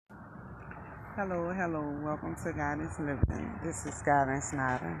Hello, welcome to Guidance Living. This is Guidance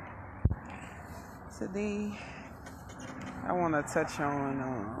Nada. Today, I want to touch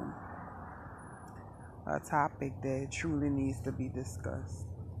on a topic that truly needs to be discussed,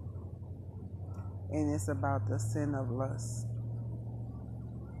 and it's about the sin of lust.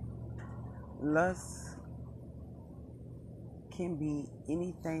 Lust can be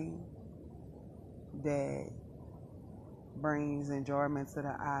anything that brings enjoyment to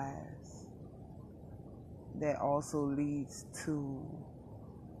the eyes, that also leads to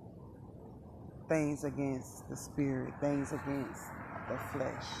things against the spirit, things against the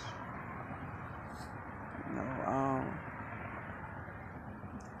flesh. You know,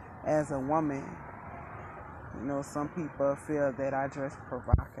 as a woman, some people feel that I dress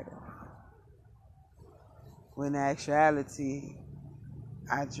provocative. When in actuality,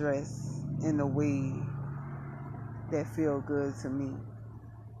 I dress in a way that feel good to me,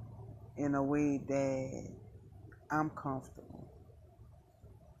 in a way that I'm comfortable,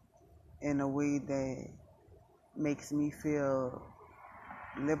 in a way that makes me feel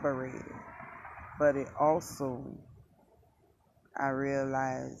liberated. But it also, I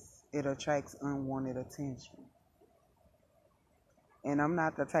realize, it attracts unwanted attention. And I'm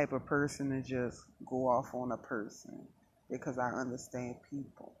not the type of person to just go off on a person because I understand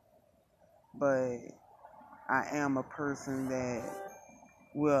people. But I am a person that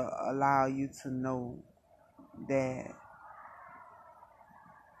will allow you to know that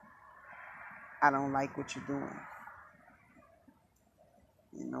I don't like what you're doing.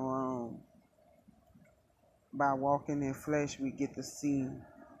 By walking in flesh, we get to see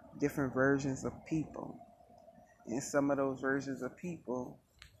different versions of people. And some of those versions of people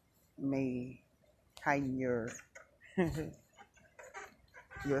may heighten your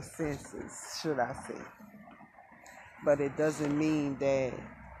your senses, should I say. But it doesn't mean that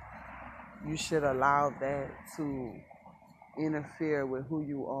you should allow that to interfere with who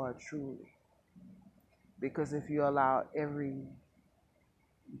you are truly. Because if you allow every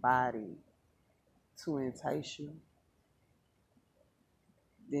body to entice you,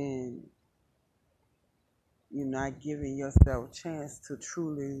 then you're not giving yourself a chance to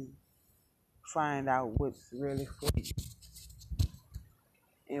truly find out what's really for you.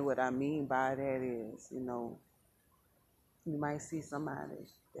 And what I mean by that is, you might see somebody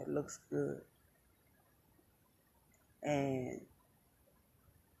that looks good, and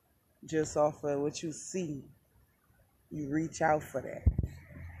just off of what you see, you reach out for that.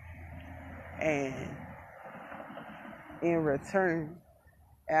 And in return,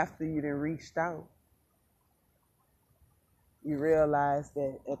 after you done reached out, you realize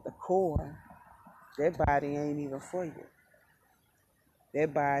that at the core, that body ain't even for you.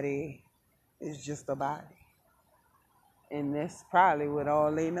 That body is just a body. And that's probably what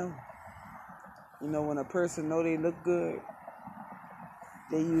all they know. When a person know they look good,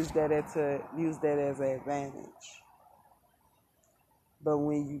 they use that as an advantage. But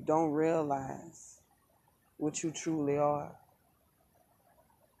when you don't realize what you truly are,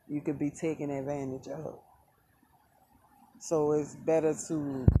 you could be taken advantage of. So it's better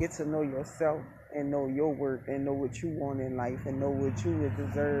to get to know yourself and know your worth and know what you want in life and know what you would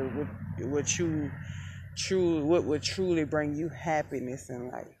deserve, what would truly bring you happiness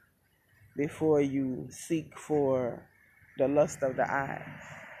in life before you seek for the lust of the eyes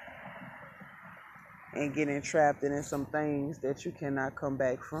and get entrapped in some things that you cannot come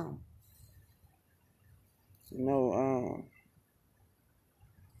back from.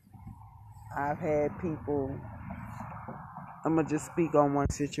 I've had people, I'm going to just speak on one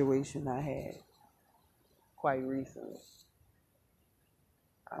situation I had quite recently.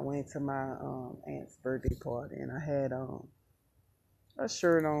 I went to my aunt's birthday party, and I had a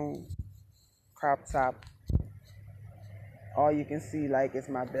shirt on, crop top. All you can see is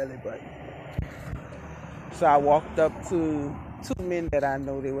my belly button. So I walked up to two men that I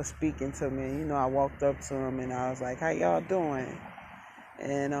know. They were speaking to me. I walked up to them and I was like, "How y'all doing?"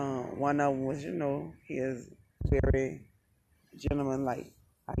 And one of them was, he is very gentleman-like.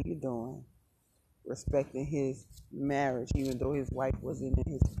 "How you doing?" Respecting his marriage, even though his wife wasn't in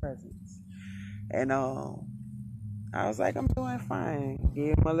his presence. And I was like, "I'm doing fine."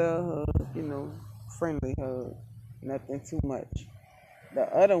 Gave him a little hug, friendly hug, nothing too much.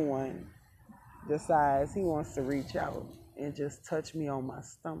 The other one decides he wants to reach out and just touch me on my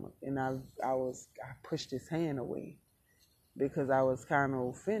stomach, and I pushed his hand away because I was kind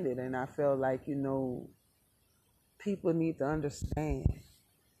of offended, and I felt like people need to understand.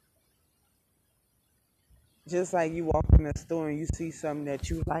 Just like you walk in a store and you see something that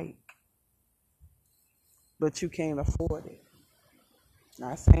you like, but you can't afford it.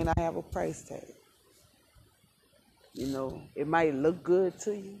 Not saying I have a price tag. You know, it might look good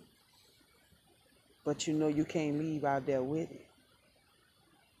to you, but you know you can't leave out there with it.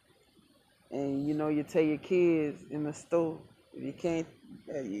 And you know, you tell your kids in the store, if you can't,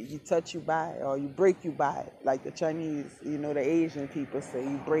 you touch, you buy it, or you break, you buy it. Like the Chinese, you know, the Asian people say,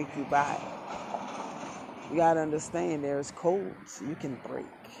 you break, you buy it. You gotta understand there's codes you can break.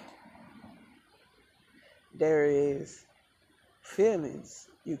 There is feelings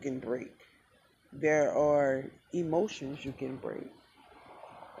you can break. There are emotions you can break.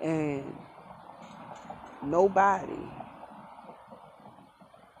 And nobody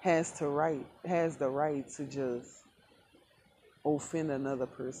has the right to just offend another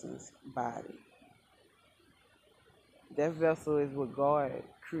person's body. That vessel is what God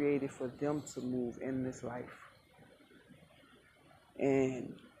created for them to move in this life.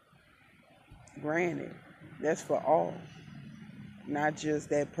 And granted, that's for all, not just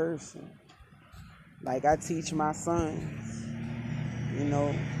that person. Like I teach my sons, you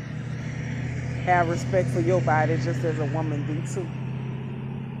know, have respect for your body just as a woman do too.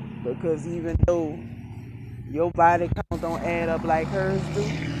 Because even though your body count don't add up like hers do,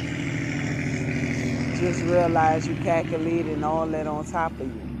 just realize you calculating all that on top of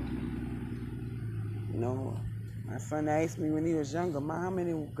you. You know, my son asked me when he was younger, "Mom, how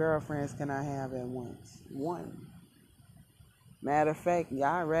many girlfriends can I have at once?" One. Matter of fact,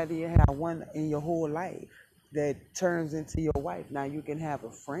 I'd rather you have one in your whole life that turns into your wife. Now you can have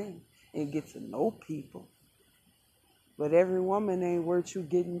a friend and get to know people. But every woman ain't worth you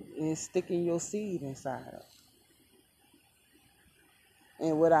getting and sticking your seed inside of.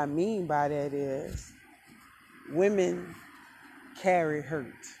 And what I mean by that is women carry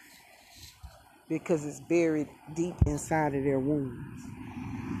hurt because it's buried deep inside of their wombs.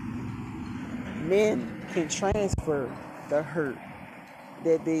 Men can transfer the hurt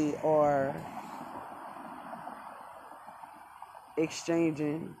that they are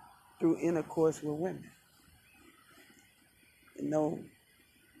exchanging through intercourse with women. You know,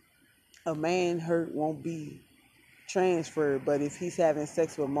 a man hurt won't be transferred, but if he's having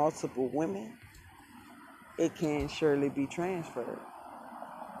sex with multiple women, it can surely be transferred.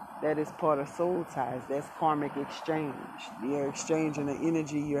 That is part of soul ties. That's karmic exchange. You're exchanging the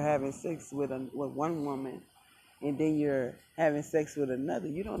energy. You're having sex with one woman, and then you're having sex with another.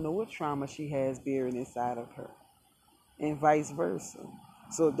 You don't know what trauma she has buried inside of her, and vice versa.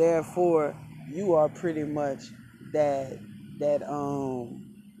 So therefore, you are pretty much that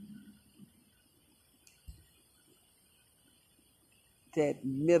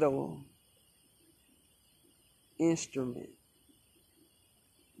middle instrument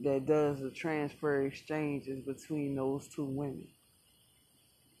that does the transfer exchanges between those two women,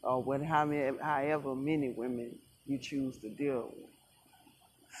 or however many women you choose to deal with.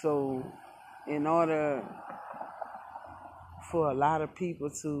 So in order for a lot of people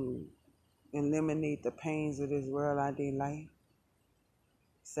to eliminate the pains of this world out of their life,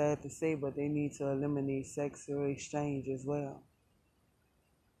 sad to say, but they need to eliminate sexual exchange as well.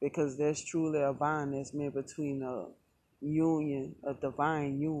 Because there's truly a bond that's made between a union, a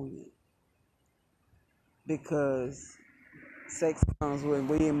divine union. Because sex comes with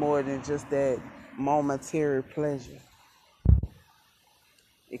way more than just that momentary pleasure.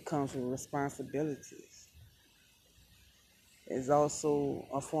 It comes with responsibilities. It's also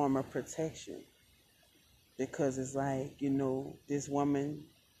a form of protection. Because it's like, you know, this woman,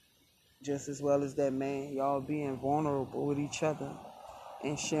 just as well as that man, y'all being vulnerable with each other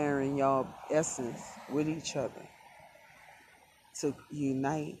and sharing y'all essence with each other to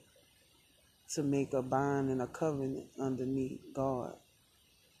unite, to make a bond and a covenant underneath God.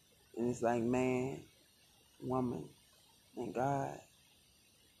 And it's like man, woman, and God.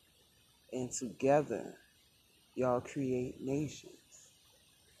 And together, y'all create nations.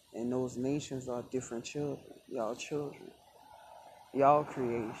 And those nations are different children. Y'all children. Y'all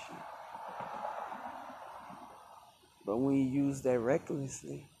creation. But when you use that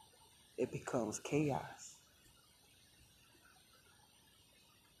recklessly, it becomes chaos.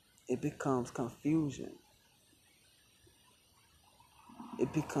 It becomes confusion.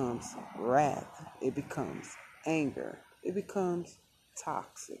 It becomes wrath. It becomes anger. It becomes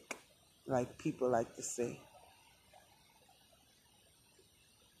toxic, like people like to say.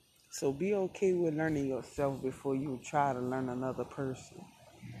 So be okay with learning yourself before you try to learn another person.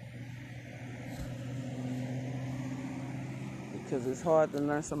 Because it's hard to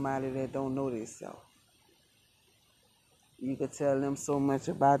learn somebody that don't know themselves. You could tell them so much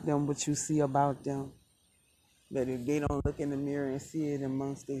about them, what you see about them. But if they don't look in the mirror and see it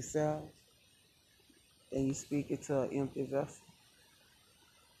amongst themselves, then you speak it to an empty vessel.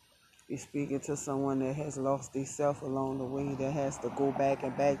 You're speaking to someone that has lost themselves along the way, that has to go back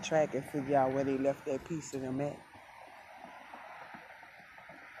and backtrack and figure out where they left that piece of them at.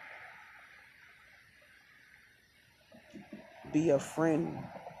 Be a friend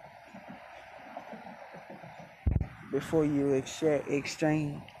before you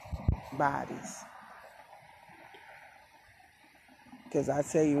exchange bodies. Because I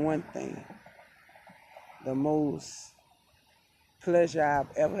tell you one thing, the most pleasure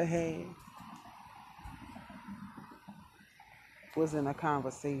I've ever had was in a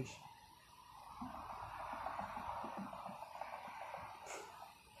conversation.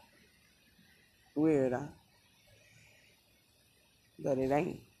 Weird, huh? But it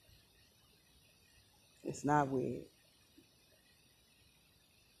ain't. It's not weird.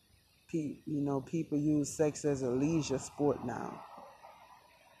 People use sex as a leisure sport now.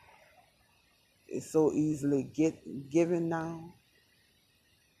 It's so easily given now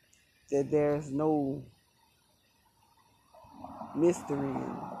that there's no mystery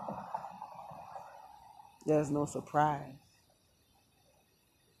and there's no surprise.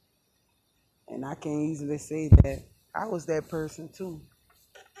 And I can easily say that I was that person too.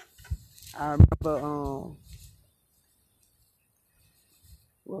 I remember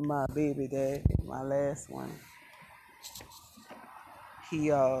with my baby dad, my last one, we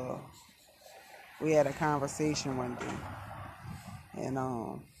had a conversation one day, and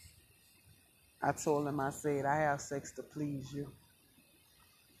I told him, I said, I have sex to please you.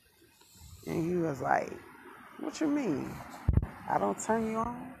 And he was like, what you mean? I don't turn you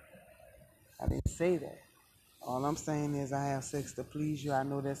on? I didn't say that. All I'm saying is I have sex to please you. I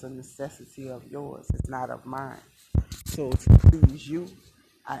know that's a necessity of yours. It's not of mine. So to please you,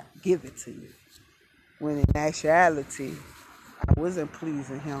 I give it to you. When in actuality, I wasn't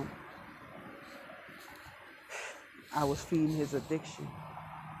pleasing him. I was feeding his addiction.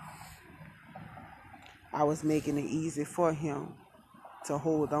 I was making it easy for him to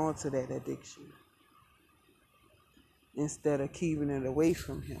hold on to that addiction instead of keeping it away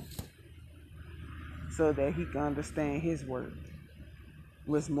from him so that he can understand his worth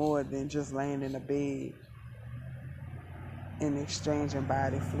was more than just laying in a bed and exchanging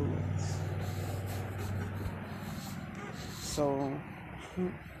body fluids. So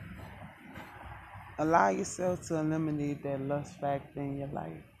allow yourself to eliminate that lust factor in your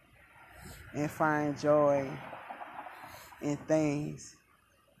life and find joy in things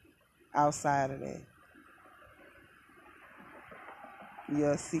outside of that.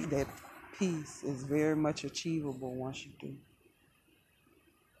 You'll see that peace is very much achievable once you do.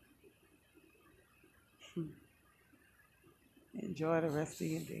 Enjoy the rest of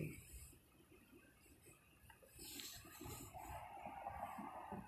your day.